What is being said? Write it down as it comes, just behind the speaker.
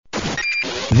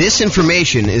This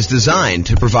information is designed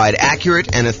to provide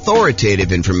accurate and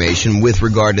authoritative information with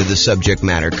regard to the subject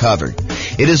matter covered.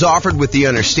 It is offered with the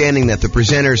understanding that the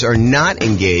presenters are not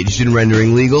engaged in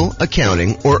rendering legal,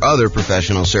 accounting, or other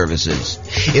professional services.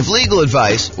 If legal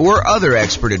advice or other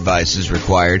expert advice is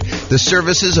required, the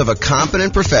services of a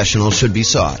competent professional should be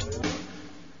sought.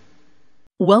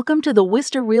 Welcome to the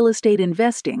Wista Real Estate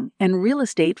Investing and Real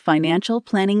Estate Financial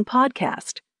Planning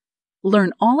Podcast.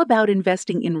 Learn all about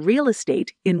investing in real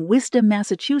estate in Wista,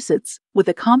 Massachusetts, with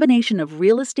a combination of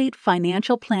real estate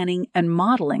financial planning and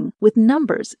modeling with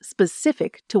numbers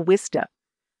specific to Wista.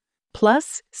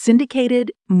 Plus,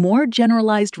 syndicated, more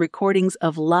generalized recordings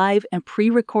of live and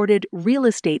pre-recorded real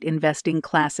estate investing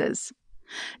classes.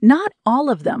 Not all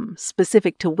of them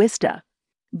specific to Wista.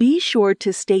 Be sure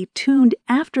to stay tuned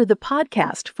after the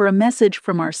podcast for a message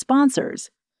from our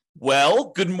sponsors. Well,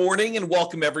 good morning and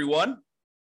welcome, everyone.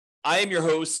 I am your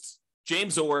host,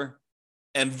 James Orr,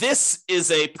 and this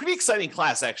is a pretty exciting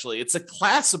class, actually. It's a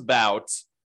class about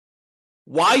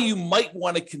why you might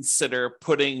want to consider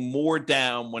putting more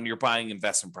down when you're buying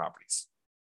investment properties.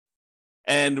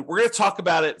 And we're going to talk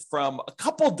about it from a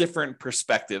couple different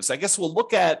perspectives. I guess we'll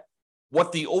look at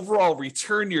what the overall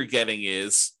return you're getting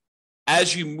is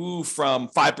as you move from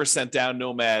 5% down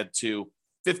Nomad to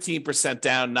 15%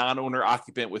 down non-owner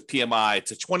occupant with PMI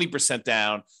to 20%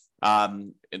 down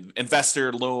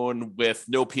investor loan with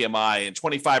no PMI and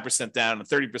 25% down and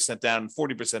 30% down and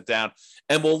 40% down.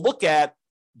 And we'll look at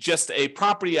just a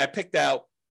property I picked out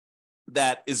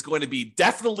that is going to be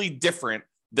definitely different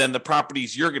than the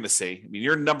properties you're going to see. I mean,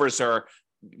 your numbers are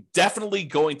definitely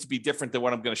going to be different than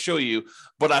what I'm going to show you,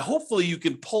 but hopefully you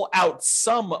can pull out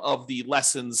some of the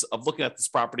lessons of looking at this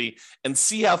property and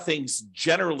see how things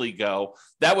generally go.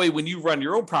 That way, when you run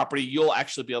your own property, you'll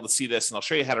actually be able to see this, and I'll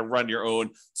show you how to run your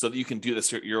own so that you can do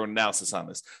this, your own analysis on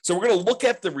this. So we're going to look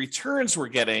at the returns we're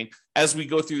getting as we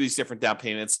go through these different down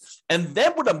payments. And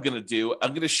then what I'm going to do, I'm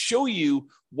going to show you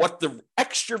what the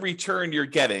extra return you're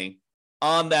getting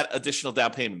on that additional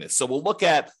down payment is. So we'll look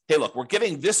at, hey, look, we're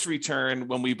getting this return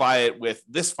when we buy it with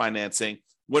this financing.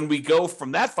 When we go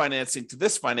from that financing to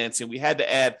this financing, we had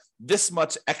to add this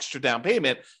much extra down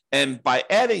payment. And by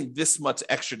adding this much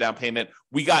extra down payment,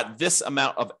 we got this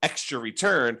amount of extra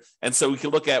return. And so we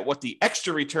can look at what the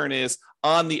extra return is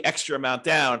on the extra amount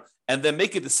down and then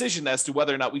make a decision as to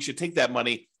whether or not we should take that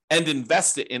money and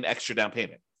invest it in extra down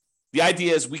payment. The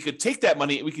idea is we could take that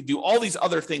money and we could do all these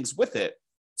other things with it.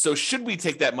 So should we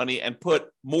take that money and put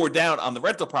more down on the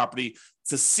rental property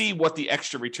to see what the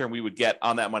extra return we would get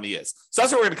on that money is? So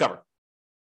that's what we're going to cover.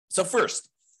 So first,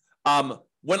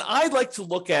 when I like to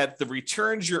look at the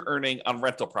returns you're earning on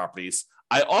rental properties,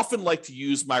 I often like to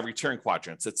use my return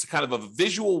quadrants. It's kind of a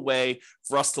visual way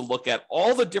for us to look at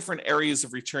all the different areas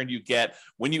of return you get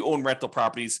when you own rental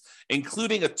properties,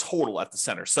 including a total at the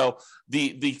center. So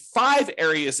the 5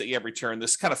 areas that you have return,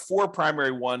 there's kind of 4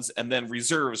 primary ones, and then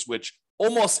reserves, which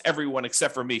almost everyone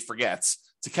except for me forgets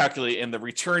to calculate in the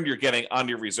return you're getting on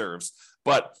your reserves.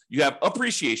 But you have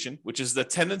appreciation, which is the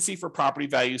tendency for property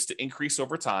values to increase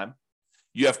over time.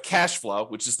 You have cash flow,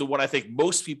 which is the one I think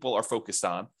most people are focused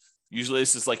on. Usually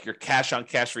this is like your cash on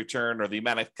cash return or the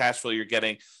amount of cash flow you're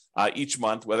getting each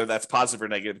month, whether that's positive or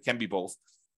negative. It can be both.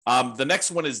 The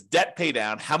next one is debt pay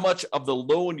down. How much of the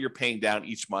loan you're paying down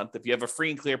each month. If you have a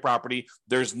free and clear property,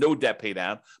 there's no debt pay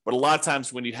down. But a lot of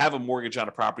times when you have a mortgage on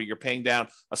a property, you're paying down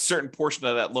a certain portion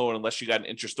of that loan unless you got an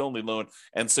interest-only loan.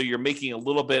 And so you're making a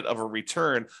little bit of a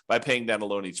return by paying down a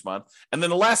loan each month. And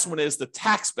then the last one is the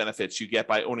tax benefits you get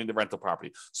by owning the rental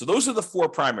property. So those are the 4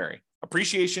 primary: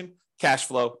 appreciation, cash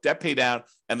flow, debt pay down,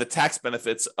 and the tax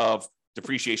benefits of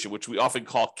depreciation, which we often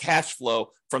call cash flow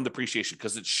from depreciation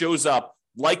because it shows up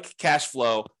like cash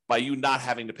flow by you not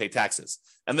having to pay taxes.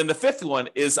 And then the 5th one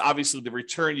is obviously the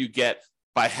return you get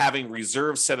by having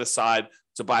reserves set aside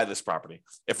to buy this property.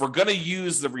 If we're going to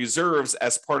use the reserves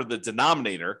as part of the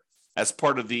denominator, as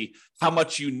part of the how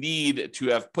much you need to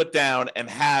have put down and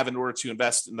have in order to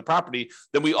invest in the property,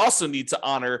 then we also need to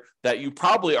honor that you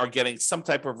probably are getting some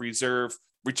type of reserve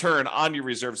return on your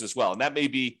reserves as well. And that may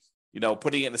be,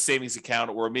 putting it in a savings account,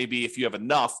 or maybe if you have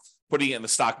enough, putting it in the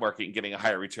stock market and getting a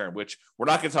higher return, which we're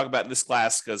not going to talk about in this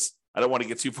class because I don't want to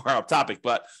get too far off topic,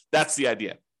 but that's the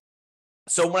idea.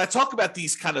 So when I talk about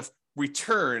these kind of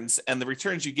returns and the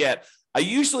returns you get, I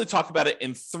usually talk about it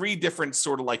in 3 different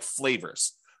sort of like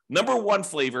flavors. Number 1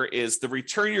 flavor is the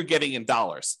return you're getting in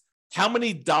dollars. How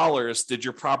many dollars did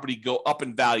your property go up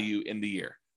in value in the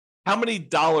year? How many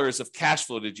dollars of cash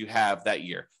flow did you have that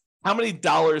year? how many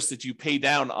dollars did you pay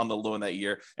down on the loan that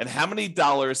year, and how many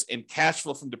dollars in cash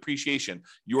flow from depreciation,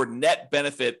 your net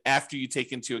benefit after you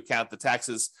take into account the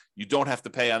taxes you don't have to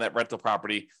pay on that rental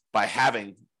property by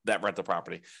having that rental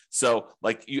property. So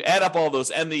like you add up all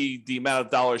those and the amount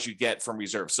of dollars you get from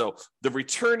reserves. So the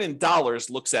return in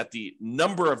dollars looks at the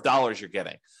number of dollars you're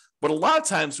getting. But a lot of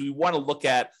times we want to look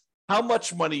at how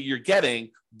much money you're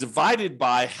getting divided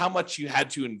by how much you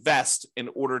had to invest in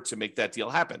order to make that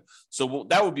deal happen. So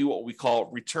that would be what we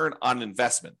call return on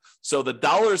investment. So the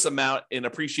dollars amount in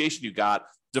appreciation you got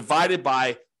divided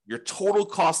by your total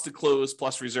cost to close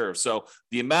plus reserve. So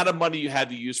the amount of money you had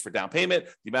to use for down payment,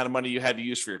 the amount of money you had to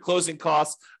use for your closing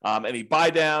costs, any buy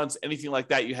downs, anything like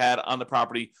that you had on the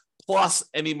property, plus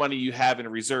any money you have in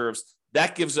reserves,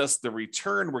 that gives us the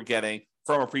return we're getting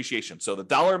from appreciation. So the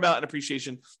dollar amount in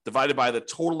appreciation divided by the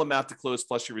total amount to close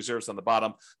plus your reserves on the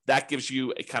bottom, that gives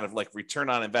you a kind of like return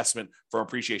on investment from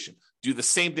appreciation. Do the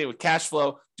same thing with cash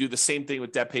flow, do the same thing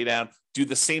with debt pay down, do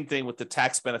the same thing with the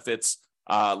tax benefits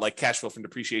like cash flow from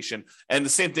depreciation, and the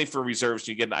same thing for reserves.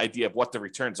 You get an idea of what the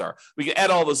returns are. We can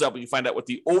add all those up and you find out what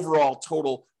the overall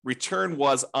total return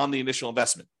was on the initial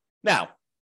investment. Now,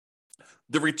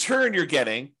 the return you're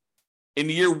getting in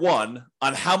year one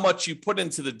on how much you put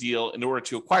into the deal in order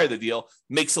to acquire the deal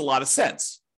makes a lot of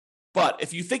sense. But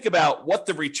if you think about what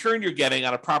the return you're getting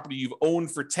on a property you've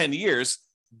owned for 10 years,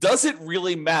 does it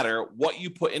really matter what you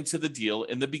put into the deal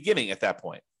in the beginning at that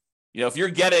point? If you're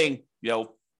getting,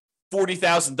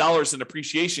 $40,000 in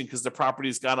appreciation because the property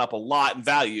has gone up a lot in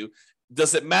value,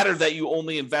 does it matter that you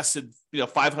only invested,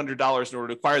 $500 in order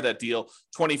to acquire that deal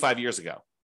 25 years ago?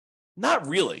 Not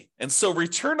really. And so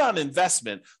return on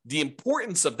investment, the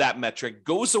importance of that metric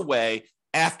goes away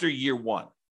after year one.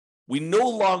 We no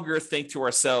longer think to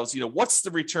ourselves, what's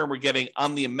the return we're getting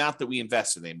on the amount that we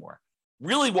invested anymore?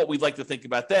 Really what we'd like to think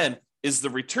about then is the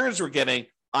returns we're getting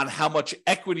on how much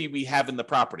equity we have in the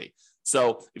property.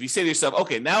 So if you say to yourself,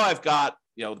 okay, now I've got,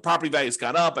 the property value has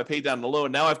gone up, I paid down the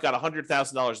loan, now I've got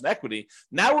 $100,000 in equity.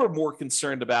 Now we're more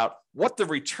concerned about what the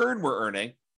return we're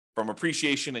earning from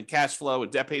appreciation and cash flow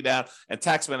and debt pay down and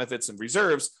tax benefits and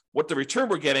reserves, what the return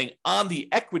we're getting on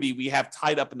the equity we have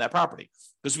tied up in that property.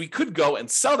 Because we could go and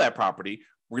sell that property,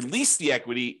 release the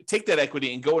equity, take that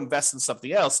equity and go invest in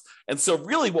something else. And so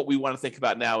really what we want to think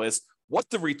about now is what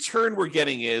the return we're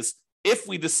getting is if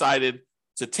we decided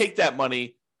to take that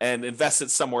money and invest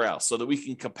it somewhere else so that we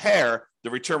can compare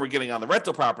the return we're getting on the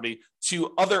rental property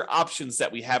to other options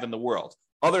that we have in the world.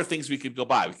 Other things we could go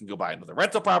buy. We can go buy another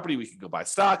rental property. We can go buy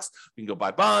stocks. We can go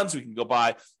buy bonds. We can go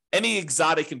buy any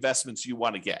exotic investments you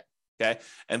want to get. Okay.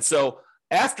 And so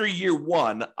after year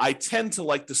one, I tend to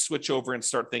like to switch over and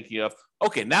start thinking of,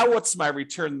 okay, now what's my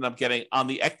return that I'm getting on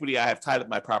the equity I have tied up in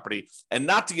my property? And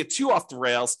not to get too off the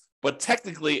rails, but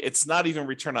technically it's not even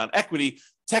return on equity.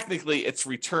 Technically it's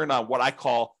return on what I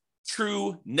call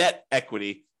true net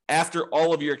equity after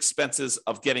all of your expenses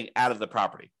of getting out of the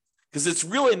property. Because it's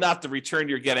really not the return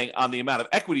you're getting on the amount of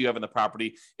equity you have in the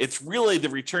property. It's really the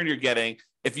return you're getting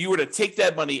if you were to take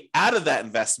that money out of that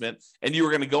investment and you were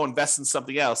going to go invest in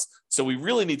something else. So we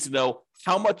really need to know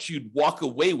how much you'd walk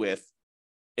away with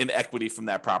in equity from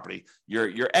that property.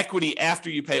 Your equity after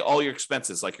you pay all your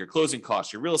expenses, like your closing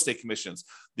costs, your real estate commissions,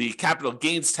 the capital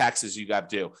gains taxes you got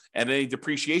due, and any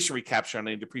depreciation recapture on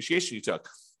any depreciation you took.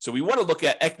 So we want to look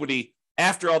at equity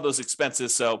after all those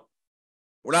expenses. So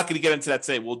we're not going to get into that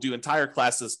today. We'll do entire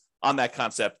classes on that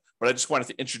concept, but I just wanted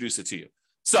to introduce it to you.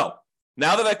 So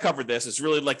now that I covered this, it's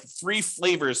really like three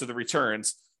flavors of the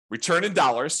returns: return in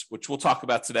dollars, which we'll talk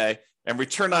about today, and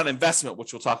return on investment,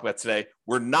 which we'll talk about today.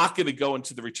 We're not going to go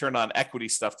into the return on equity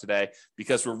stuff today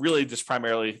because we're really just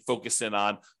primarily focusing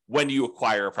on when you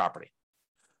acquire a property.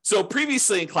 So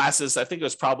previously in classes, I think it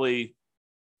was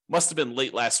must have been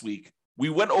late last week, we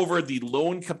went over the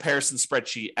loan comparison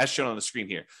spreadsheet as shown on the screen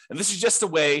here. And this is just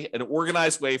an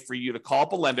organized way for you to call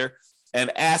up a lender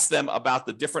and ask them about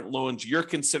the different loans you're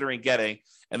considering getting.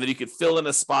 And then you could fill in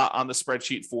a spot on the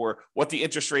spreadsheet for what the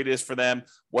interest rate is for them,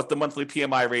 what the monthly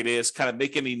PMI rate is, kind of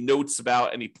make any notes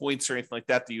about any points or anything like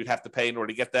that you'd have to pay in order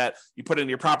to get that. You put in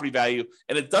your property value,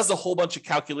 and it does a whole bunch of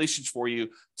calculations for you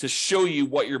to show you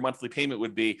what your monthly payment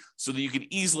would be so that you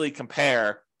can easily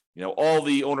compare all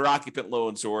the owner-occupant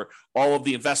loans or all of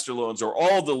the investor loans or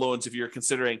all of the loans if you're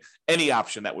considering any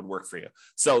option that would work for you.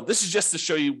 So this is just to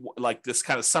show you like this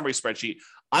kind of summary spreadsheet.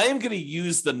 I am going to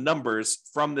use the numbers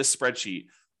from this spreadsheet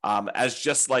as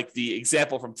just like the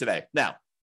example from today. Now,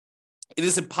 it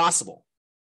is impossible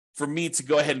for me to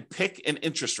go ahead and pick an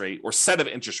interest rate or set of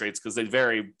interest rates because they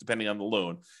vary depending on the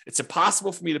loan. It's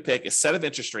impossible for me to pick a set of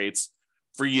interest rates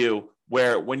for you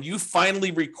where when you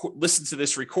finally listen to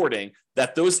this recording,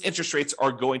 that those interest rates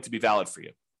are going to be valid for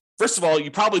you. First of all, you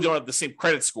probably don't have the same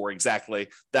credit score exactly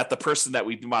that the person that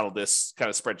we modeled this kind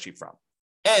of spreadsheet from.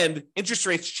 And interest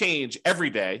rates change every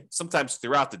day, sometimes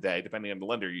throughout the day, depending on the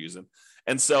lender you're using.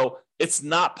 And so it's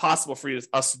not possible for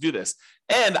us to do this.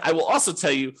 And I will also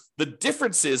tell you the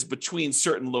differences between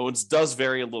certain loans does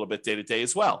vary a little bit day to day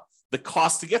as well. The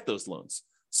cost to get those loans.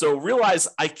 So realize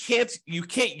you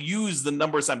can't use the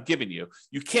numbers I'm giving you.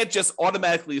 You can't just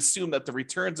automatically assume that the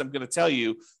returns I'm going to tell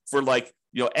you for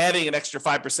adding an extra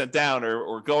 5% down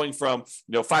or going from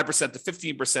 5% to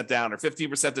 15% down or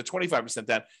 15% to 25%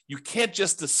 down. You can't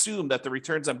just assume that the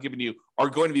returns I'm giving you are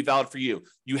going to be valid for you.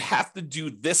 You have to do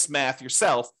this math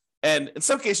yourself. And in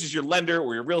some cases, your lender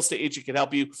or your real estate agent can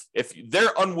help you. If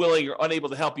they're unwilling or unable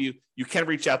to help you, you can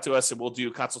reach out to us and we'll do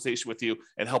a consultation with you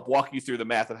and help walk you through the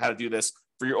math of how to do this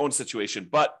for your own situation.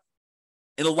 But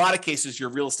in a lot of cases, your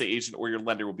real estate agent or your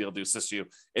lender will be able to assist you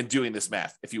in doing this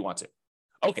math if you want to.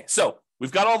 Okay, so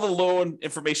we've got all the loan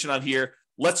information on here.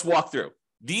 Let's walk through.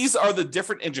 These are the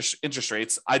different interest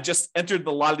rates. I just entered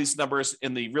a lot of these numbers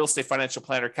in the Real Estate Financial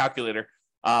Planner calculator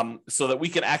so that we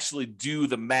can actually do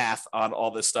the math on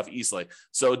all this stuff easily.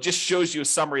 So it just shows you a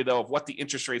summary, though, of what the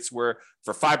interest rates were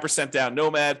for 5% down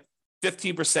Nomad,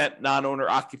 15% non-owner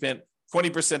occupant,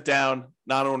 20% down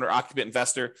non-owner occupant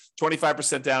investor,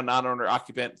 25% down non-owner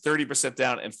occupant, 30%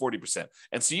 down, and 40%.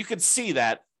 And so you can see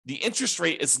that the interest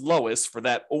rate is lowest for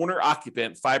that owner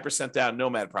occupant 5% down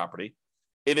Nomad property.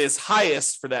 It is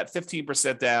highest for that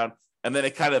 15% down, and then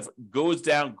it kind of goes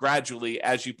down gradually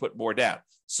as you put more down.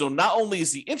 So not only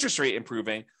is the interest rate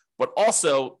improving, but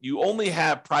also you only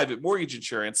have private mortgage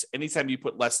insurance anytime you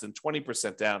put less than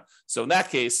 20% down. So in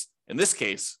this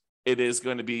case, it is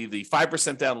going to be the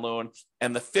 5% down loan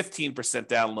and the 15%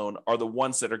 down loan are the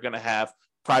ones that are going to have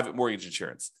private mortgage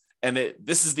insurance. And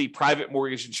this is the private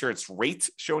mortgage insurance rate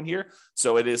shown here.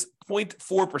 So it is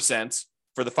 0.4%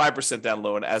 for the 5% down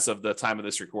loan as of the time of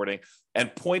this recording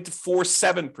and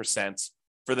 0.47%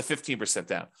 for the 15%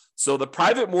 down. So the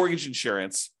private mortgage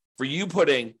insurance for you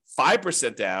putting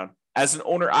 5% down as an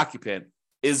owner occupant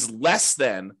is less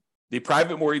than the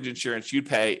private mortgage insurance you'd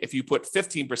pay if you put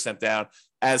 15% down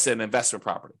as an investment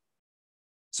property.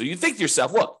 So you think to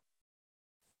yourself, look,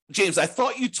 James, I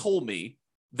thought you told me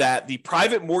that the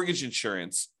private mortgage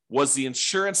insurance was the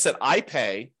insurance that I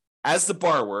pay as the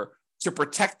borrower to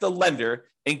protect the lender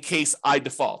in case I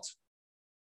default.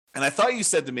 And I thought you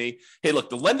said to me, hey, look,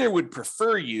 the lender would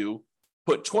prefer you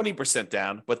put 20%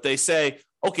 down, but they say,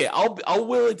 okay, I'll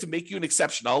willing to make you an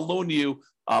exception. I'll loan you,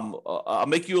 I'll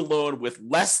make you a loan with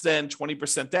less than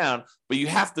 20% down, but you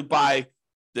have to buy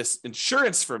this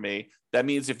insurance for me. That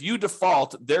means if you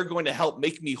default, they're going to help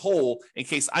make me whole in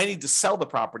case I need to sell the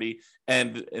property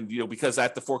and because I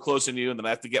have to foreclose on you and then I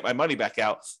have to get my money back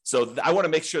out. So I want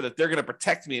to make sure that they're going to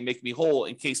protect me and make me whole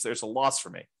in case there's a loss for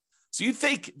me. So you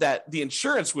think that the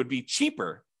insurance would be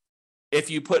cheaper if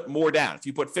you put more down, if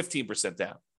you put 15%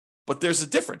 down. But there's a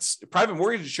difference. Private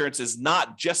mortgage insurance is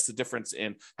not just the difference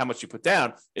in how much you put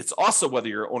down. It's also whether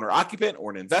you're an owner-occupant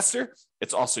or an investor.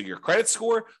 It's also your credit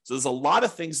score. So there's a lot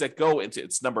of things that go into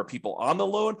its number of people on the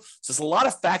loan. So there's a lot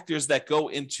of factors that go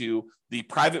into the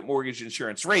private mortgage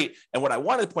insurance rate. And what I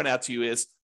want to point out to you is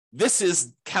this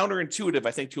is counterintuitive,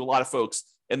 I think, to a lot of folks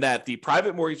in that the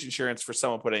private mortgage insurance for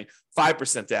someone putting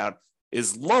 5% down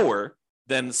is lower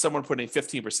than someone putting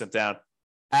 15% down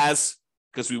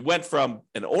because we went from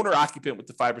an owner occupant with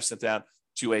the 5% down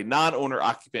to a non-owner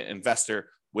occupant investor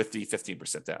with the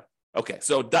 15% down. Okay,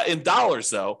 so in dollars,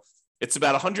 though, it's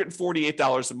about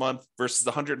 $148 a month versus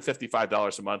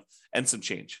 $155 a month and some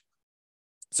change.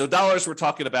 So dollars, we're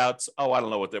talking about, I don't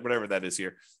know whatever that is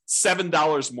here,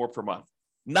 $7 more per month.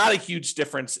 Not a huge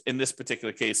difference in this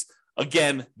particular case.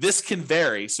 Again, this can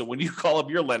vary. So when you call up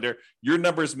your lender, your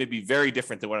numbers may be very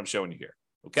different than what I'm showing you here.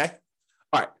 Okay?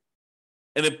 All right.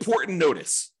 An important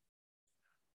notice.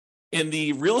 In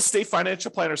the Real Estate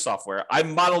Financial Planner software, I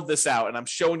modeled this out and I'm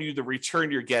showing you the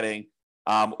return you're getting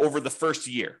over the first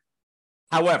year.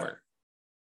 However,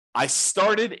 I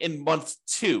started in month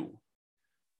 2.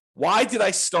 Why did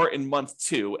I start in month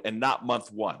 2 and not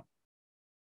month 1?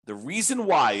 The reason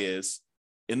why is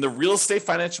in the Real Estate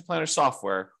Financial Planner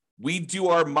software, we do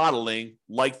our modeling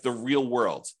like the real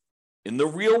world. In the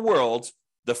real world,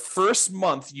 the first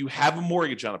month you have a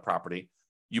mortgage on a property,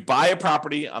 you buy a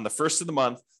property on the first of the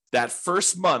month, that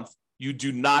first month you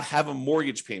do not have a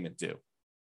mortgage payment due.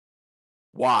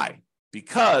 Why?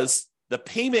 Because the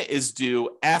payment is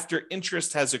due after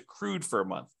interest has accrued for a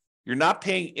month. You're not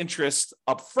paying interest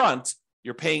up front,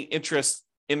 you're paying interest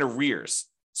in arrears.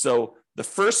 So the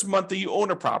first month that you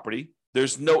own a property,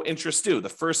 there's no interest due. The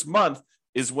first month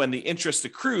is when the interest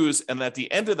accrues, and at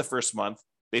the end of the first month,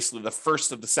 basically the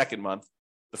first of the second month,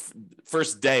 the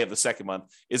first day of the second month,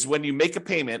 is when you make a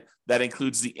payment that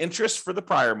includes the interest for the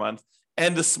prior month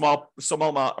and the small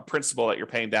amount of principal that you're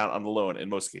paying down on the loan in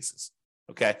most cases.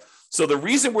 Okay. So the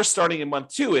reason we're starting in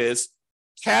month 2 is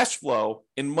cash flow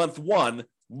in month 1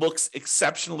 looks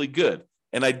exceptionally good.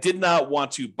 And I did not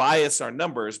want to bias our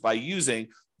numbers by using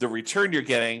the return you're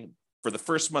getting for the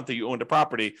first month that you owned a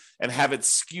property and have it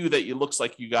skew that it looks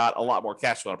like you got a lot more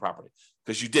cash flow on a property,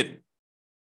 because you didn't.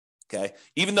 Okay.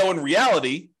 Even though in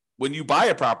reality, when you buy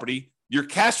a property, your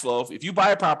cash flow, if you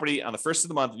buy a property on the first of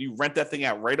the month and you rent that thing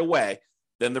out right away,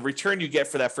 then the return you get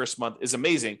for that first month is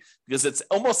amazing, because it's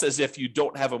almost as if you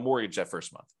don't have a mortgage that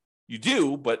first month. You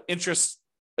do, but interest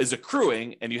is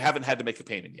accruing and you haven't had to make a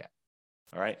payment yet.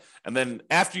 All right. And then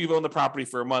after you've owned the property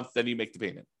for a month, then you make the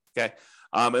payment. Okay.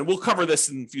 And we'll cover this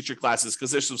in future classes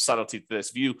because there's some subtlety to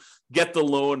this. If you get the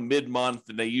loan mid-month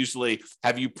and they usually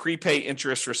have you prepay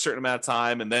interest for a certain amount of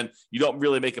time, and then you don't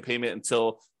really make a payment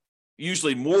until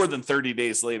usually more than 30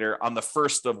 days later on the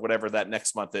first of whatever that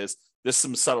next month is, there's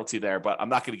some subtlety there, but I'm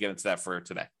not going to get into that for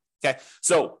today. Okay.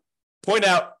 So point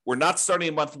out, we're not starting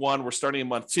in month 1, we're starting in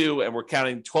month 2, and we're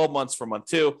counting 12 months for month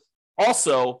 2.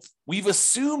 Also, we've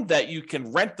assumed that you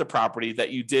can rent the property that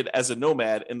you did as a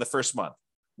nomad in the first month,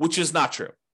 which is not true,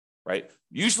 right?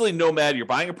 Usually nomad, you're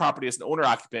buying a property as an owner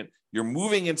occupant, you're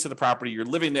moving into the property, you're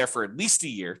living there for at least a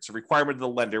year. It's a requirement of the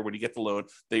lender when you get the loan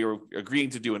that you're agreeing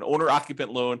to do an owner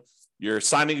occupant loan. You're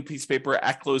signing a piece of paper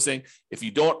at closing. If you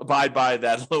don't abide by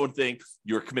that loan thing,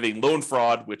 you're committing loan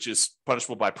fraud, which is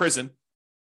punishable by prison.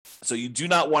 So you do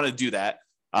not want to do that.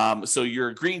 So you're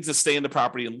agreeing to stay in the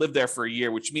property and live there for a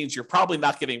year, which means you're probably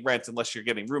not getting rent unless you're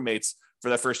getting roommates for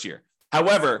that first year.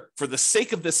 However, for the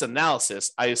sake of this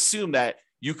analysis, I assume that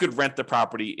you could rent the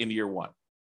property in year 1.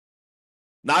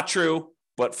 Not true,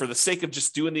 but for the sake of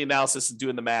just doing the analysis and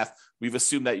doing the math, we've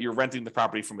assumed that you're renting the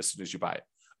property from as soon as you buy it.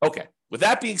 Okay, with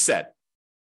that being said,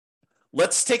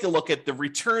 let's take a look at the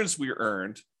returns we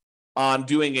earned on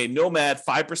doing a nomad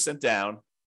 5% down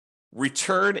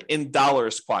return in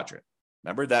dollars quadrant.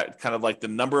 Remember that kind of like the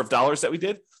number of dollars that we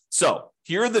did? So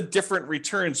here are the different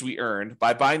returns we earned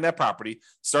by buying that property,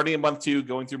 starting in month 2,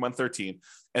 going through month 13.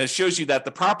 And it shows you that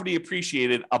the property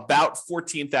appreciated about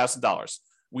 $14,000.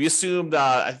 We assumed,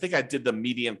 I think I did the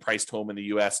median priced home in the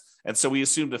US. And so we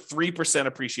assumed a 3%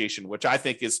 appreciation, which I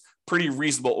think is pretty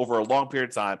reasonable over a long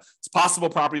period of time. It's possible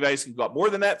property values can go up more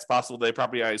than that. It's possible that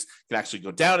property values can actually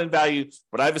go down in value.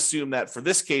 But I've assumed that for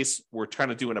this case, we're trying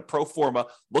to do in a pro forma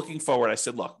looking forward. I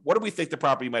said, look, what do we think the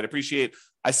property might appreciate?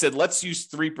 I said, let's use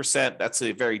 3%. That's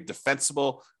a very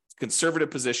defensible,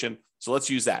 conservative position. So let's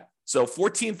use that. So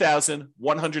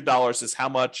 $14,100 is how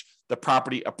much the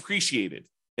property appreciated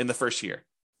in the first year.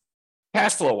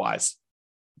 Cash flow wise,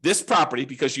 this property,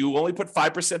 because you only put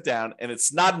 5% down and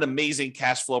it's not an amazing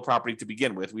cash flow property to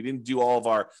begin with, we didn't do all of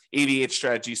our 88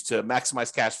 strategies to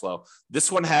maximize cash flow. This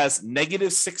one has negative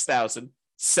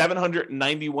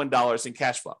 $6,791 in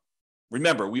cash flow.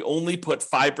 Remember, we only put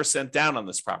 5% down on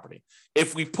this property.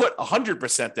 If we put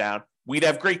 100% down, we'd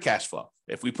have great cash flow.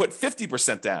 If we put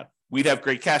 50% down, we'd have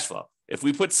great cash flow. If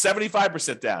we put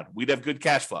 75% down, we'd have good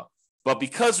cash flow. But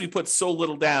because we put so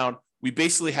little down, we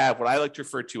basically have what I like to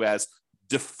refer to as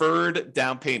deferred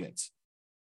down payments,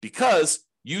 because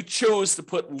you chose to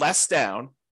put less down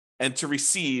and to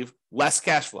receive less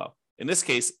cash flow. In this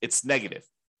case, it's negative.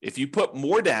 If you put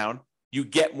more down, you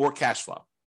get more cash flow.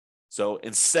 So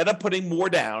instead of putting more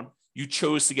down, you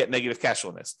chose to get negative cash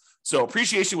flow in this. So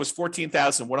appreciation was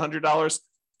 $14,100.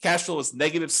 Cash flow was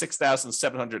negative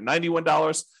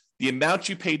 $6,791. The amount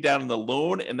you paid down in the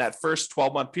loan in that first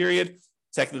 12-month period,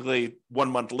 technically 1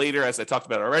 month later, as I talked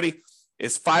about already,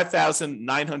 is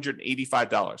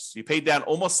 $5,985. So you paid down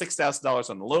almost $6,000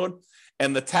 on the loan,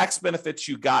 and the tax benefits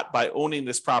you got by owning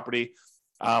this property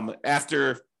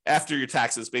after your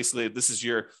taxes, basically this is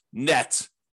your net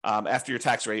after your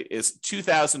tax rate, is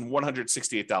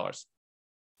 $2,168.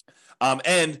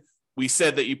 And we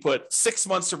said that you put 6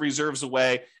 months of reserves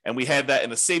away, and we had that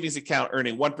in a savings account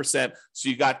earning 1%. So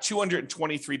you got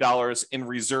 $223 in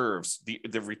reserves,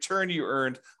 the return you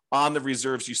earned on the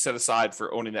reserves you set aside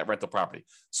for owning that rental property.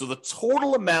 So the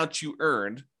total amount you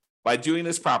earned by doing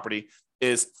this property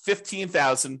is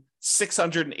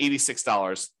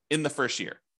 $15,686 in the first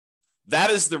year.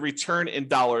 That is the return in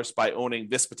dollars by owning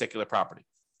this particular property.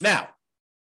 Now,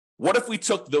 what if we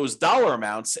took those dollar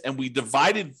amounts and we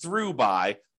divided through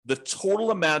by the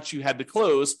total amount you had to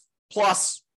close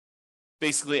plus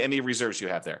basically any reserves you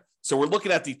have there? So we're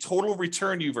looking at the total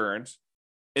return you've earned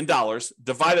in dollars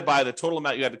divided by the total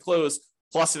amount you had to close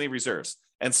plus any reserves.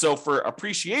 And so for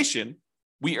appreciation,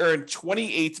 we earned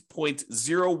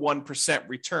 28.01%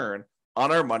 return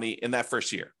on our money in that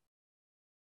first year.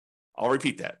 I'll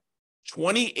repeat that.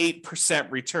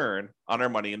 28% return on our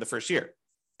money in the first year.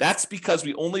 That's because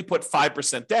we only put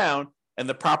 5% down and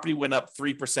the property went up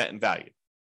 3% in value.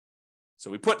 So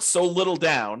we put so little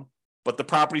down, but the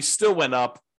property still went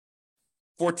up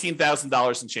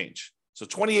 $14,000 and change. So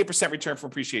 28% return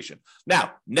from appreciation.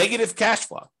 Now, negative cash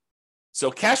flow. So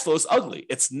cash flow is ugly.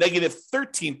 It's negative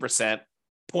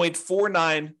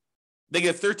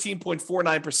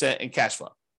 13.49% in cash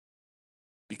flow.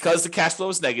 Because the cash flow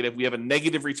is negative, we have a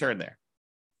negative return there.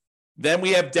 Then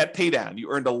we have debt pay down. You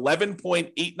earned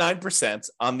 11.89%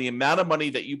 on the amount of money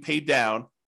that you paid down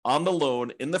on the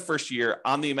loan in the first year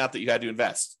on the amount that you had to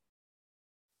invest.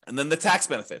 And then the tax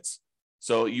benefits.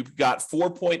 So you got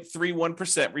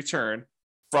 4.31% return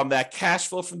from that cash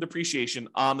flow from depreciation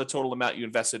on the total amount you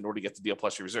invested in order to get the deal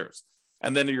plus your reserves.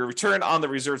 And then your return on the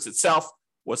reserves itself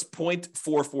was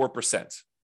 0.44%.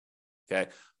 Okay.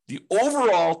 The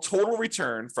overall total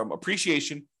return from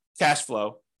appreciation, cash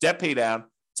flow, debt pay down,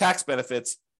 tax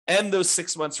benefits, and those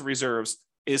 6 months of reserves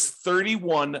is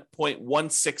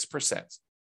 31.16%.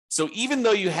 So even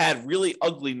though you had really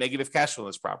ugly negative cash flow in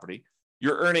this property,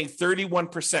 you're earning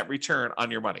 31% return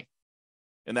on your money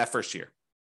in that first year.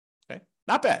 Okay,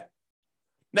 not bad.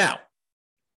 Now,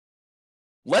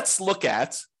 let's look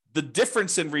at the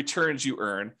difference in returns you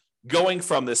earn going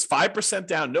from this 5%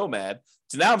 down nomad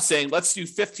to now I'm saying, let's do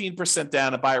 15%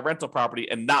 down and buy a rental property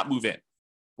and not move in.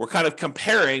 We're kind of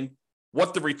comparing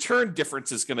what the return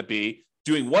difference is going to be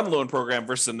doing one loan program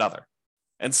versus another.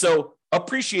 And so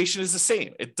appreciation is the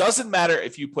same. It doesn't matter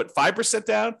if you put 5%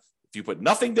 down, if you put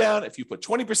nothing down, if you put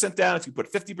 20% down, if you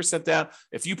put 50% down,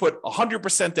 if you put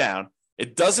 100% down,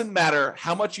 it doesn't matter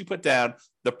how much you put down.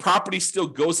 The property still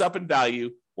goes up in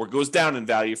value or goes down in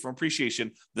value from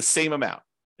appreciation the same amount.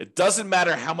 It doesn't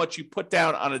matter how much you put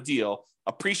down on a deal.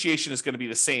 Appreciation is going to be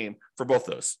the same for both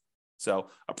those. So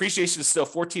appreciation is still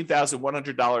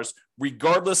 $14,100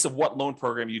 regardless of what loan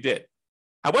program you did.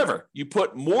 However, you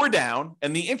put more down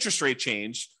and the interest rate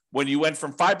changed when you went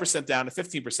from 5% down to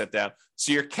 15% down.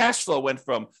 So your cash flow went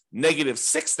from negative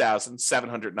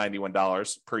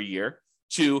 $6,791 per year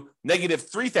to negative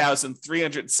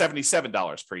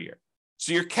 $3,377 per year.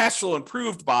 So your cash flow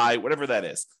improved by whatever that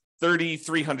is,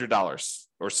 $3,300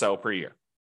 or so per year.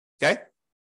 Okay.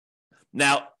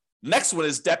 Now, next one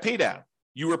is debt pay down.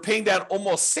 You were paying down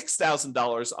almost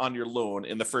 $6,000 on your loan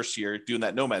in the first year doing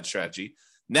that nomad strategy.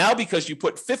 Now, because you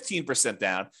put 15%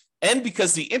 down and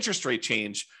because the interest rate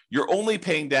changed, you're only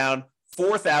paying down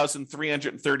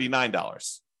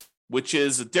 $4,339, which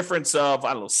is a difference of,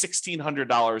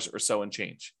 $1,600 or so in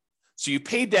change. So you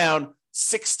paid down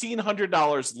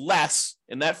 $1,600 less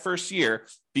in that first year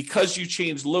because you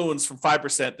changed loans from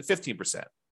 5% to 15%.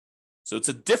 So it's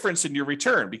a difference in your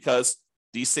return because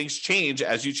these things change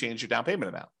as you change your down payment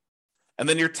amount. And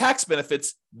then your tax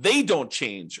benefits, they don't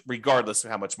change regardless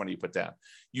of how much money you put down.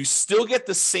 You still get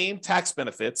the same tax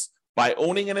benefits by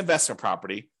owning an investment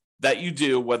property that you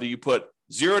do whether you put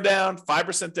 0 down,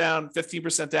 5% down,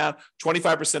 15% down,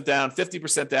 25% down,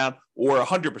 50% down, or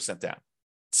 100% down.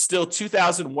 It's still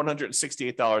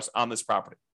 $2,168 on this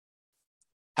property.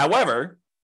 However,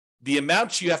 the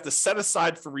amount you have to set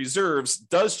aside for reserves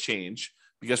does change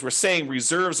because we're saying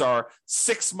reserves are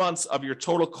 6 months of your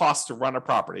total cost to run a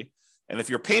property. And if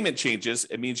your payment changes,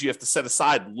 it means you have to set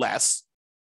aside less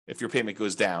if your payment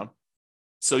goes down.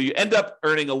 So you end up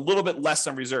earning a little bit less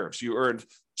on reserves. You earned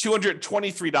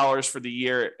 $223 for the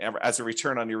year as a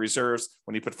return on your reserves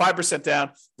when you put 5%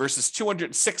 down versus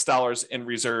 $206 in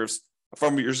reserves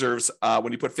from your reserves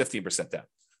when you put 15% down.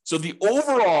 So the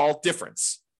overall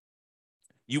difference,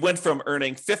 you went from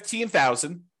earning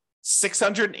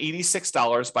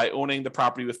 $15,686 by owning the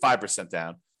property with 5%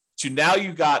 down to now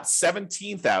you got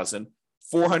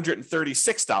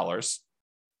 $17,436.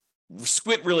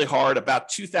 Squint really hard, about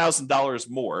 $2,000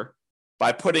 more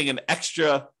by putting an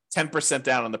extra 10%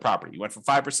 down on the property. You went from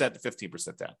 5% to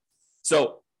 15% down.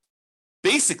 So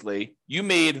basically, you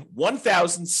made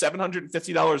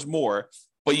 $1,750 more,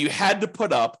 but you had to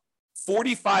put up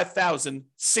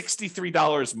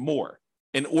 $45,063 more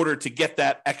in order to get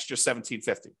that extra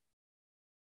 $1,750.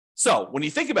 So when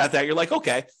you think about that, you're like,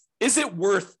 okay, is it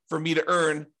worth for me to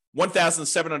earn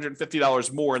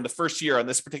 $1,750 more in the first year on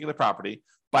this particular property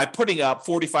by putting up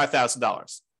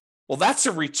 $45,000? Well, that's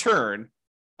a return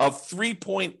of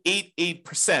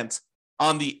 3.88%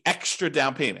 on the extra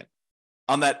down payment.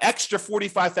 On that extra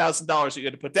 $45,000 that you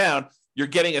had to put down, you're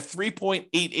getting a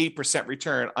 3.88%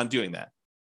 return on doing that.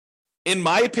 In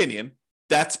my opinion,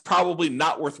 that's probably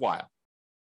not worthwhile,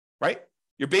 right?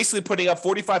 You're basically putting up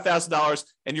 $45,000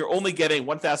 and you're only getting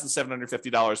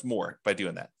 $1,750 more by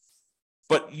doing that.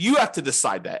 But you have to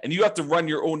decide that, and you have to run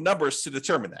your own numbers to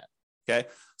determine that. Okay.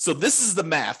 So this is the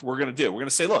math we're going to do. We're going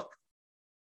to say, look,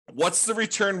 what's the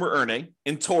return we're earning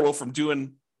in total from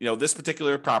doing, this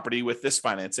particular property with this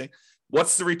financing?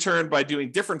 What's the return by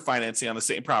doing different financing on the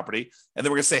same property? And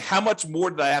then we're going to say, how much more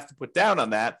did I have to put down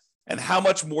on that? And how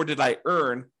much more did I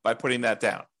earn by putting that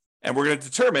down? And we're going to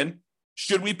determine,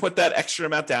 should we put that extra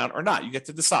amount down or not? You get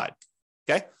to decide.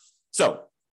 Okay. So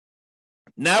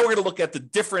now we're going to look at the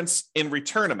difference in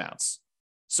return amounts.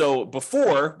 So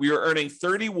before, we were earning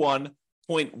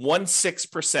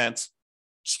 31.16%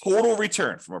 total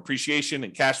return from appreciation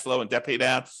and cash flow and debt pay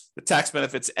down, the tax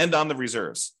benefits, and on the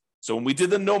reserves. So when we did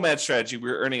the Nomad strategy, we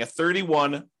were earning a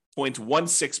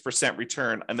 31.16%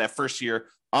 return in that first year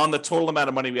on the total amount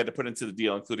of money we had to put into the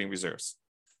deal, including reserves.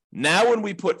 Now, when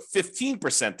we put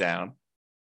 15% down,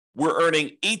 we're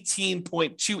earning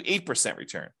 18.28%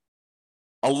 return.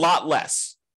 A lot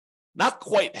less. Not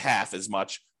quite half as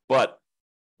much, but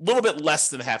a little bit less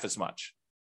than half as much.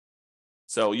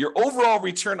 So your overall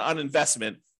return on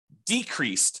investment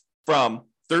decreased from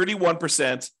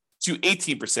 31% to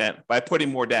 18% by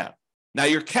putting more down. Now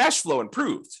your cash flow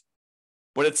improved,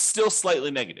 but it's still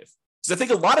slightly negative. Because I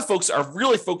think a lot of folks are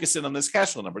really focusing on this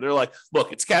cash flow number. They're like,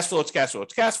 look, it's cash flow, it's cash flow,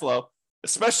 it's cash flow,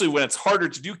 especially when it's harder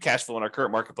to do cash flow in our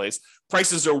current marketplace.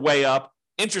 Prices are way up,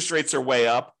 interest rates are way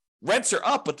up, rents are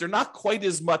up, but they're not quite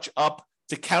as much up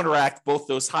to counteract both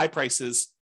those high prices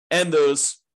and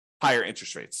those higher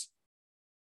interest rates.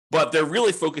 But they're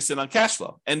really focusing on cash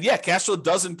flow. And yeah, cash flow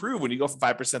does improve when you go from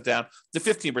 5% down to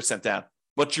 15% down,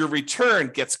 but your return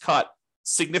gets cut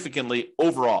significantly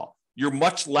overall. You're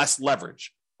much less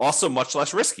leverage, also much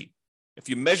less risky. If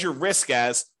you measure risk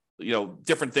as,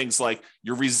 different things like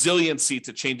your resiliency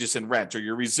to changes in rent, or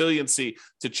your resiliency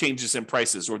to changes in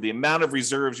prices, or the amount of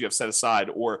reserves you have set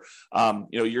aside, or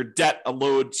your debt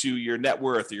load to your net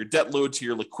worth, or your debt load to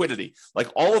your liquidity, like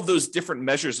all of those different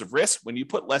measures of risk, when you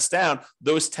put less down,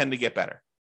 those tend to get better.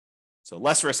 So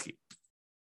less risky.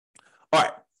 All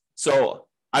right. So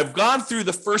I've gone through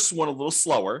the first one a little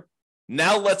slower.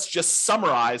 Now let's just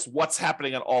summarize what's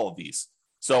happening on all of these.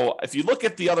 So if you look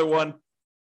at the other one,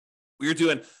 we were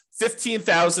doing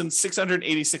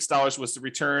 $15,686 was the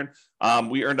return.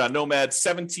 We earned on Nomad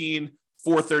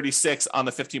 $17,436 on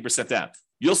the 15% down.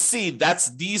 You'll see that's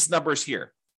these numbers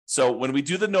here. So when we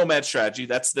do the Nomad strategy,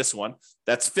 that's this one.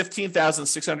 That's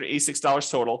 $15,686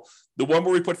 total. The one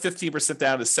where we put 15%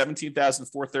 down is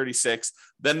 $17,436.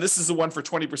 Then this is the one for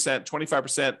 20%,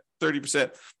 25%,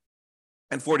 30%,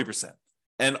 and 40%.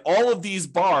 And all of these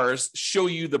bars show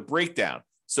you the breakdown.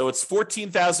 So it's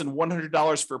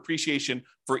 $14,100 for appreciation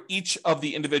for each of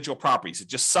the individual properties. It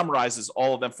just summarizes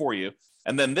all of them for you.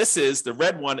 And then this is, the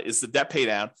red one is the debt pay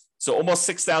down. So almost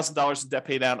 $6,000 in debt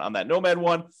pay down on that Nomad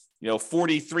one,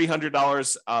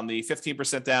 $4,300 on the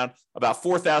 15% down, about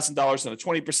 $4,000 on the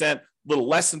 20%, a little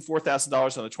less than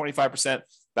 $4,000 on the 25%,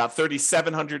 about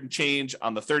 $3,700 and change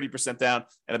on the 30% down,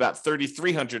 and about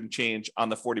 $3,300 and change on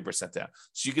the 40% down.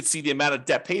 So you can see the amount of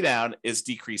debt pay down is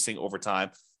decreasing over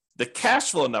time. The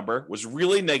cash flow number was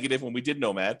really negative when we did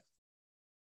Nomad,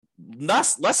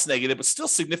 not less negative, but still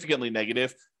significantly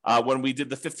negative when we did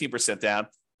the 15% down.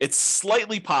 It's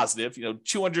slightly positive,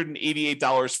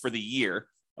 $288 for the year,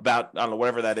 about, I don't know,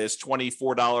 whatever that is,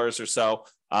 $24 or so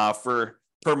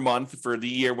per month for the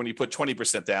year when you put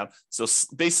 20% down. So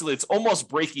basically it's almost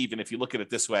break even if you look at it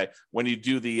this way when you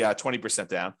do the 20%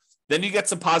 down. Then you get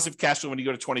some positive cash flow when you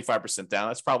go to 25% down.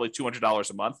 That's probably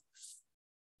 $200 a month.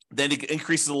 Then it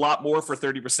increases a lot more for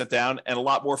 30% down and a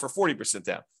lot more for 40%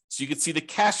 down. So you can see the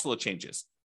cash flow changes.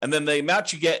 And then the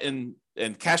amount you get in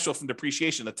cash flow from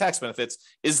depreciation, the tax benefits,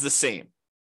 is the same.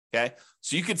 Okay.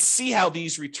 So you can see how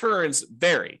these returns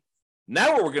vary.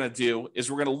 Now what we're going to do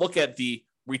is we're going to look at the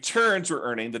returns we're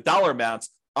earning, the dollar amounts,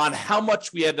 on how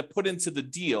much we had to put into the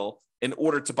deal in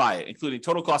order to buy it, including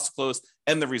total cost to close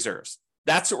and the reserves.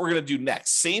 That's what we're going to do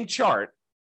next. Same chart,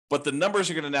 but the numbers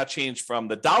are going to now change from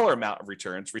the dollar amount of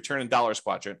returns, return in dollars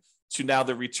quadrant, to now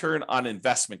the return on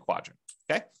investment quadrant.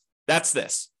 Okay, that's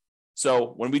this.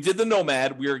 So when we did the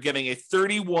Nomad, we were getting a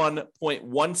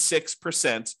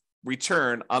 31.16%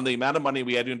 return on the amount of money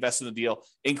we had to invest in the deal,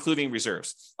 including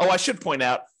reserves. Oh, I should point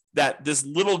out that this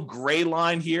little gray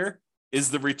line here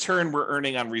is the return we're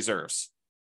earning on reserves.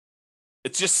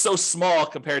 It's just so small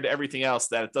compared to everything else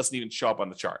that it doesn't even show up on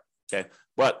the chart. Okay,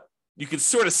 but you can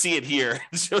sort of see it here.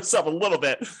 It shows up a little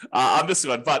bit on this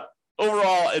one, but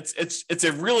overall, it's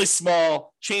a really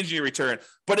small change in your return,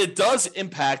 but it does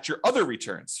impact your other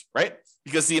returns, right?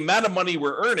 Because the amount of money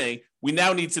we're earning, we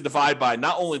now need to divide by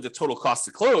not only the total cost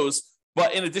to close,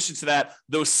 But in addition to that,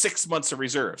 those 6 months of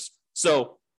reserves.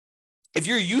 So if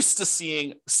you're used to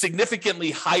seeing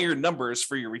significantly higher numbers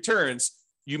for your returns,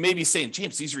 you may be saying,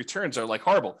 James, these returns are like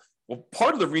horrible. Well,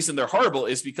 part of the reason they're horrible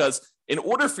is because in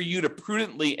order for you to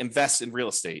prudently invest in real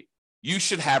estate, you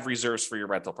should have reserves for your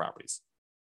rental properties.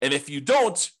 And if you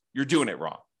don't, you're doing it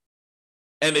wrong.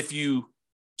 And if you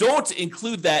don't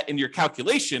include that in your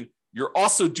calculation, you're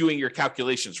also doing your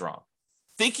calculations wrong.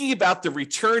 Thinking about the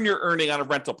return you're earning on a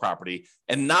rental property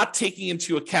and not taking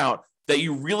into account that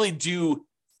you really do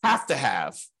have to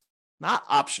have, not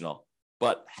optional,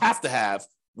 but have to have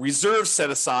reserves set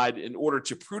aside in order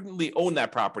to prudently own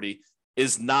that property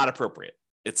is not appropriate.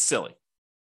 It's silly.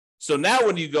 So now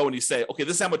when you go and you say, okay,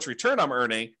 this is how much return I'm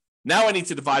earning, now I need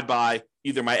to divide by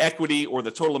either my equity or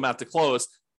the total amount to close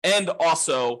and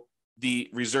also the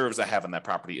reserves I have on that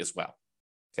property as well.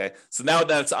 Okay, so now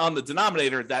that it's on the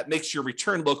denominator, that makes your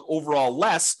return look overall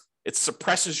less. It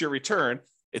suppresses your return.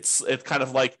 It kind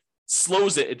of like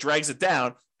slows it. It drags it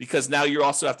down because now you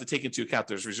also have to take into account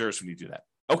those reserves when you do that.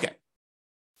 Okay,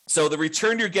 so the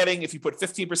return you're getting if you put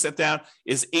 15% down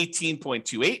is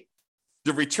 18.28.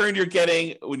 The return you're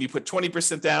getting when you put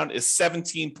 20% down is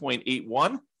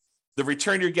 17.81. The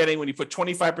return you're getting when you put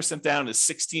 25% down is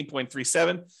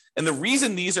 16.37. And the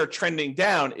reason these are trending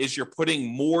down is you're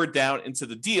putting more down into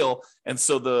the deal. And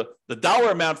so the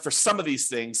dollar amount for some of these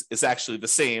things is actually the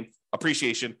same,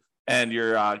 appreciation and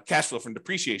your cash flow from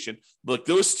depreciation. But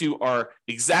those two are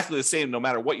exactly the same no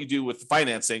matter what you do with the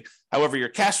financing. However, your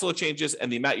cash flow changes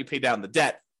and the amount you pay down the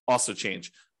debt also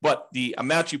change. But the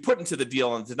amount you put into the deal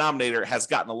on the denominator has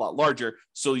gotten a lot larger.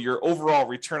 So your overall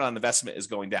return on investment is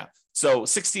going down. So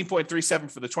 16.37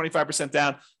 for the 25%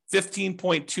 down,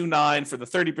 15.29 for the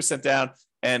 30% down,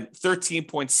 and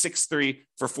 13.63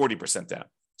 for 40% down.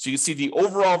 So you see the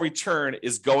overall return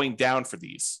is going down for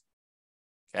these.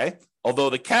 Okay. Although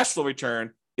the cash flow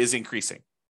return is increasing.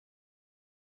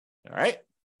 All right.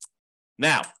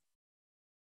 Now,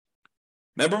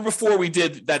 remember before we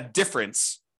did that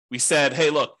difference, we said, hey,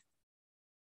 look,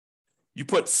 you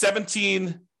put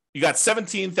you got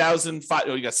 $1,750,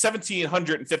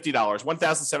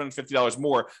 $1,750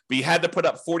 more, but you had to put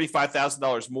up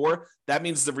 $45,000 more. That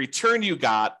means the return you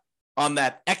got on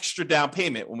that extra down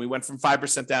payment when we went from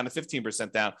 5% down to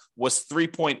 15% down was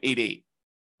 3.88.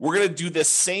 We're going to do this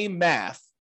same math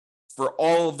for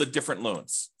all of the different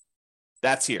loans.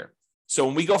 That's here. So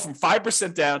when we go from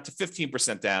 5% down to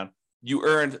 15% down, you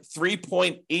earned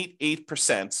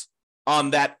 3.88%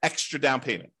 on that extra down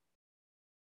payment.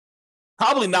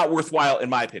 Probably not worthwhile in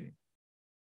my opinion.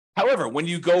 However, when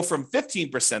you go from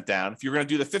 15% down, if you're going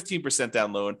to do the 15%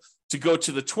 down loan to go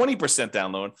to the 20%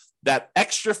 down loan, that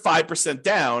extra 5%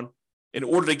 down, in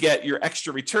order to get your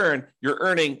extra return, you're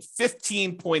earning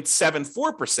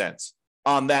 15.74%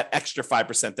 on that extra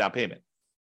 5% down payment.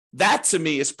 That to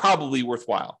me is probably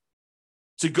worthwhile.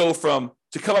 To come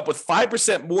up with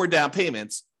 5% more down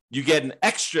payments, you get an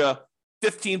extra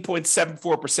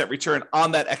 15.74% return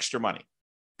on that extra money.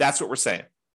 That's what we're saying.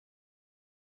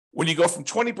 When you go from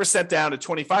 20% down to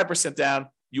 25% down,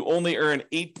 you only earn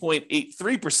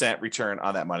 8.83% return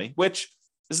on that money, which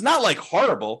is not like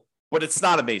horrible, but it's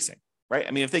not amazing, right?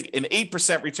 I mean, I think an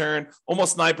 8% return,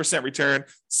 almost 9% return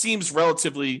seems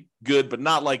relatively good, but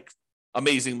not like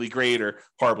amazingly great or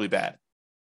horribly bad.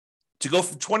 To go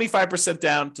from 25%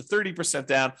 down to 30%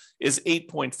 down is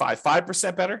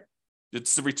 8.55% better.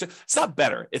 It's the return. It's not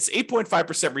better. It's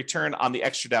 8.5% return on the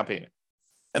extra down payment.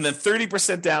 And then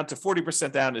 30% down to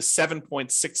 40% down is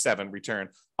 7.67 return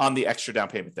on the extra down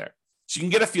payment there. So you can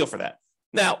get a feel for that.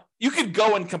 Now, you could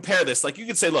go and compare this. Like you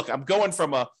could say, look, I'm going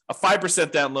from a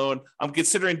 5% down loan. I'm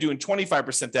considering doing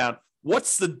 25% down.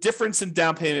 What's the difference in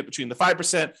down payment between the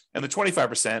 5% and the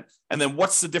 25%? And then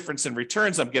what's the difference in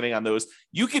returns I'm getting on those?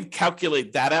 You could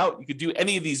calculate that out. You could do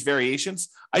any of these variations.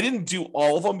 I didn't do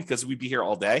all of them because we'd be here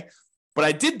all day, but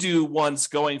I did do ones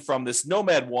going from this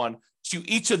Nomad one to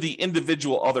each of the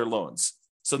individual other loans.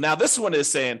 So now this one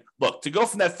is saying, look, to go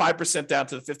from that 5% down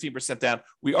to the 15% down,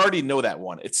 we already know that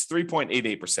one. It's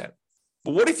 3.88%.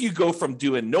 But what if you go from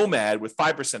doing Nomad with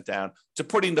 5% down to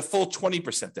putting the full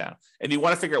 20% down? And you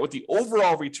want to figure out what the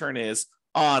overall return is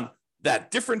on that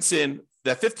difference in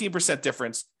that 15%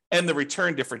 difference and the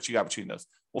return difference you got between those.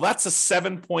 Well, that's a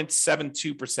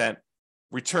 7.72%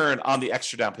 return on the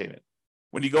extra down payment.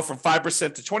 When you go from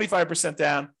 5% to 25%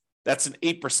 down, that's an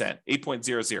 8%,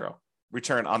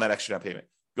 return on that extra down payment.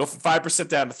 Go from 5%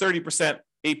 down to 30%,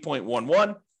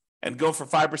 8.11, and go from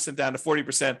 5% down to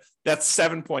 40%, that's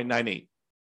 7.98.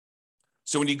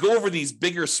 So when you go over these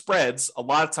bigger spreads, a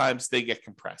lot of times they get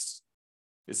compressed,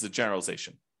 is the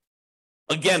generalization.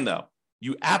 Again, though,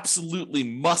 you absolutely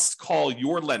must call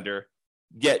your lender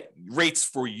get rates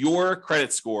for your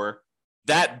credit score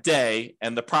that day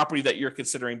and the property that you're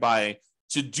considering buying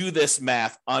to do this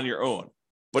math on your own.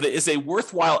 But it is a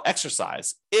worthwhile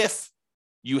exercise if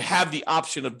you have the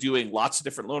option of doing lots of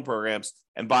different loan programs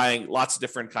and buying lots of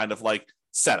different kind of like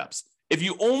setups. If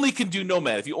you only can do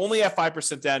Nomad, if you only have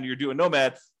 5% down, you're doing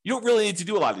Nomad, you don't really need to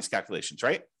do a lot of these calculations,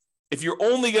 right? If you're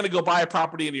only going to go buy a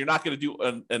property and you're not going to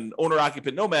do an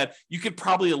owner-occupant Nomad, you could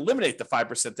probably eliminate the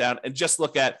 5% down and just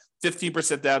look at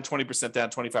 15% down, 20% down,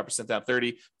 25% down,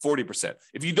 30, 40%.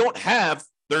 If you don't have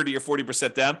 30 or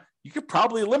 40% down, you could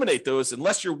probably eliminate those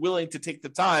unless you're willing to take the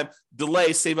time,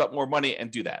 delay, save up more money, and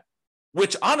do that,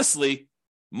 which honestly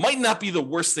might not be the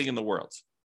worst thing in the world.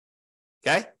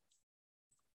 Okay?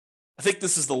 I think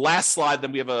this is the last slide,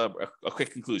 then we have a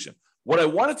quick conclusion. What I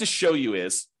wanted to show you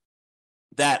is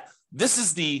that this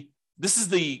is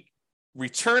the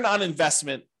return on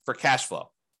investment for cash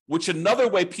flow, which another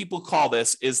way people call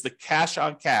this is the cash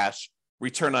on cash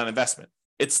return on investment.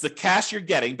 It's the cash you're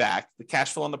getting back, the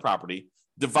cash flow on the property,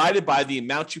 divided by the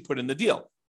amount you put in the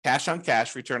deal. Cash on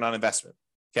cash return on investment.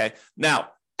 Okay. Now,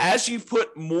 as you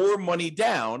put more money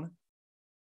down,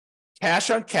 cash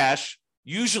on cash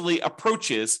usually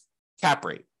approaches cap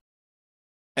rate.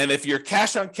 And if your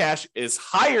cash on cash is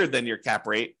higher than your cap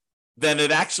rate, then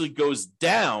it actually goes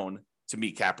down to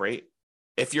meet cap rate.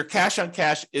 If your cash on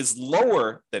cash is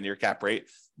lower than your cap rate,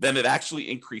 then it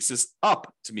actually increases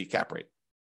up to meet cap rate.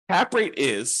 Cap rate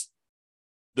is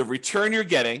the return you're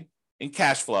getting in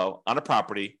cash flow on a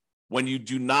property when you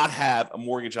do not have a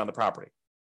mortgage on the property.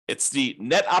 It's the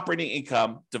net operating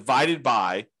income divided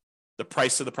by the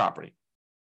price of the property.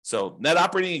 So net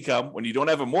operating income, when you don't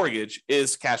have a mortgage,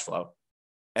 is cash flow.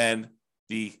 And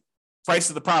the price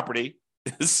of the property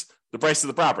is the price of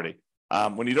the property.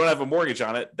 When you don't have a mortgage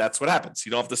on it, that's what happens.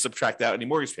 You don't have to subtract out any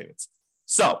mortgage payments.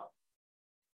 So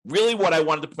really what I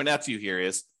wanted to point out to you here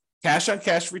is cash on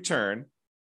cash return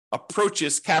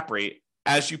approaches cap rate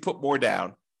as you put more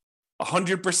down.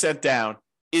 100% down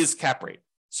is cap rate.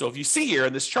 So if you see here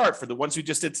in this chart for the ones we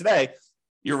just did today,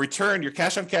 your return, your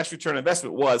cash on cash return on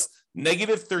investment was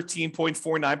negative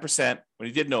 13.49% when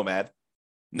you did Nomad,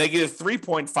 negative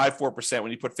 3.54%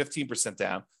 when you put 15%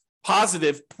 down,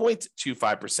 positive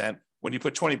 0.25% when you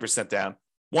put 20% down,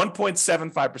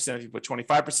 1.75% if you put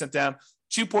 25% down,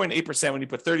 2.8% when you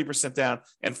put 30% down,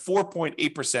 and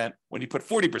 4.8% when you put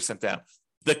 40% down.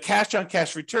 The cash on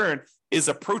cash return is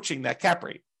approaching that cap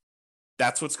rate.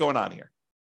 That's what's going on here.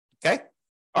 Okay?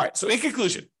 All right. So in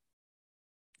conclusion,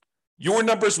 your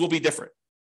numbers will be different.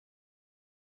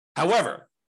 However,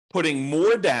 putting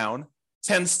more down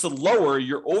tends to lower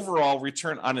your overall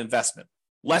return on investment.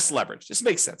 Less leverage. This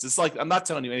makes sense. It's like I'm not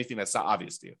telling you anything that's not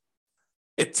obvious to you.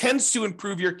 It tends to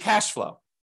improve your cash flow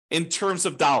in terms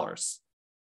of dollars.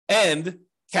 And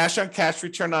cash on cash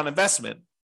return on investment,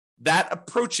 that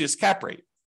approaches cap rate.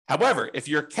 However, if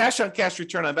your cash on cash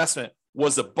return on investment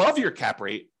was above your cap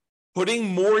rate,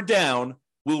 putting more down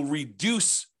will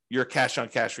reduce your cash on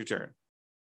cash return.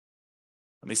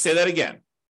 Let me say that again.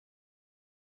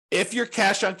 If your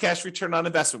cash on cash return on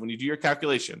investment, when you do your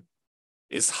calculation,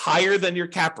 is higher than your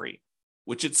cap rate,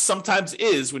 which it sometimes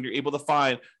is when you're able to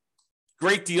find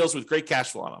great deals with great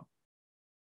cash flow on them.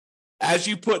 As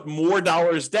you put more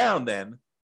dollars down, then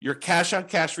your cash on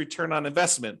cash return on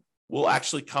investment will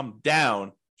actually come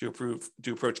down to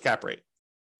approach cap rate.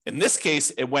 In this case,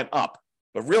 it went up,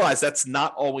 but realize that's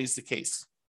not always the case.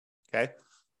 Okay.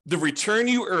 The return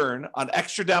you earn on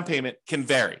extra down payment can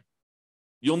vary.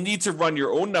 You'll need to run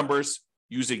your own numbers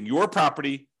using your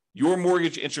property, your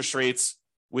mortgage interest rates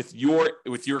with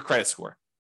your credit score.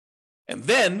 And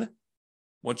then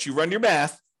once you run your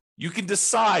math, you can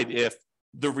decide if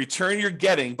the return you're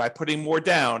getting by putting more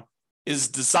down is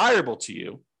desirable to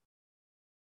you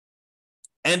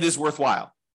and is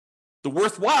worthwhile. The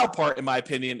worthwhile part, in my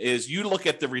opinion, is you look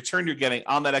at the return you're getting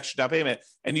on that extra down payment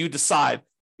and you decide,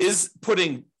 is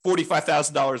putting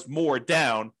 $45,000 more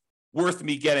down worth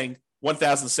me getting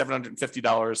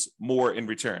 $1,750 more in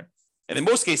return? And in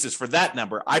most cases, for that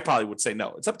number, I probably would say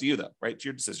no. It's up to you, though, right? It's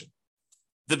your decision.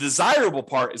 The desirable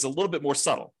part is a little bit more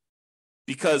subtle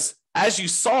because, as you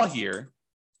saw here,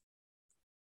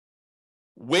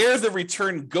 where the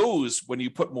return goes when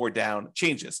you put more down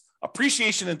changes.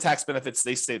 Appreciation and tax benefits,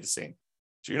 they stay the same.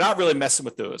 So you're not really messing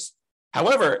with those.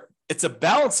 However, it's a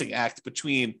balancing act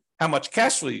between how much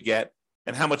cash flow you get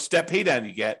and how much debt pay down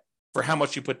you get for how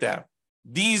much you put down.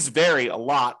 These vary a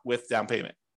lot with down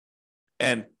payment.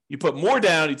 And you put more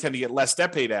down, you tend to get less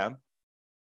debt pay down,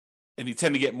 and you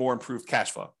tend to get more improved cash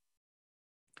flow.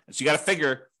 And so you got to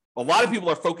figure, a lot of people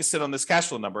are focused in on this cash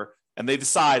flow number, and they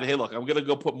decide, hey, look, I'm going to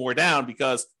go put more down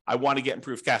because I want to get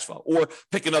improved cash flow, or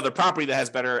pick another property that has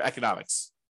better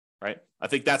economics, right? I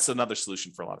think that's another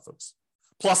solution for a lot of folks.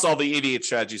 Plus all the 88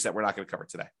 strategies that we're not going to cover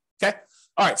today. Okay.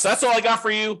 All right. So that's all I got for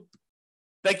you.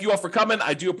 Thank you all for coming.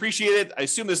 I do appreciate it. I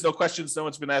assume there's no questions. No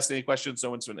one's been asking any questions.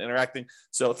 No one's been interacting.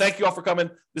 So thank you all for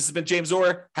coming. This has been James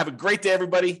Orr. Have a great day,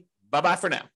 everybody. Bye-bye for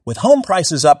now. With home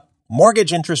prices up,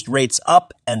 mortgage interest rates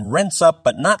up, and rents up,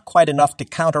 but not quite enough to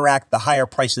counteract the higher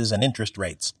prices and interest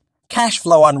rates, cash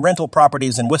flow on rental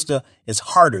properties in Wista is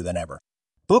harder than ever.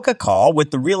 Book a call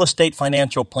with the Real Estate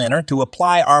Financial Planner to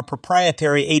apply our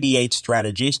proprietary 88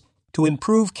 strategies to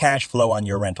improve cash flow on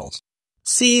your rentals.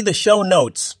 See the show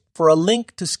notes for a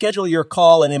link to schedule your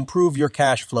call and improve your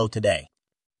cash flow today.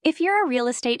 If you're a real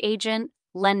estate agent,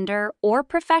 lender, or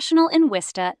professional in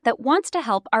Wista that wants to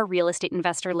help our real estate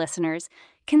investor listeners,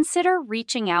 consider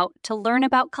reaching out to learn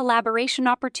about collaboration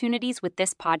opportunities with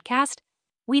this podcast.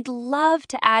 We'd love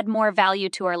to add more value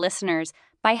to our listeners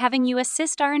by having you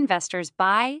assist our investors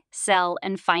buy, sell,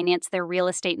 and finance their real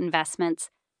estate investments.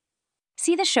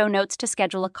 See the show notes to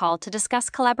schedule a call to discuss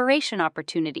collaboration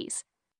opportunities.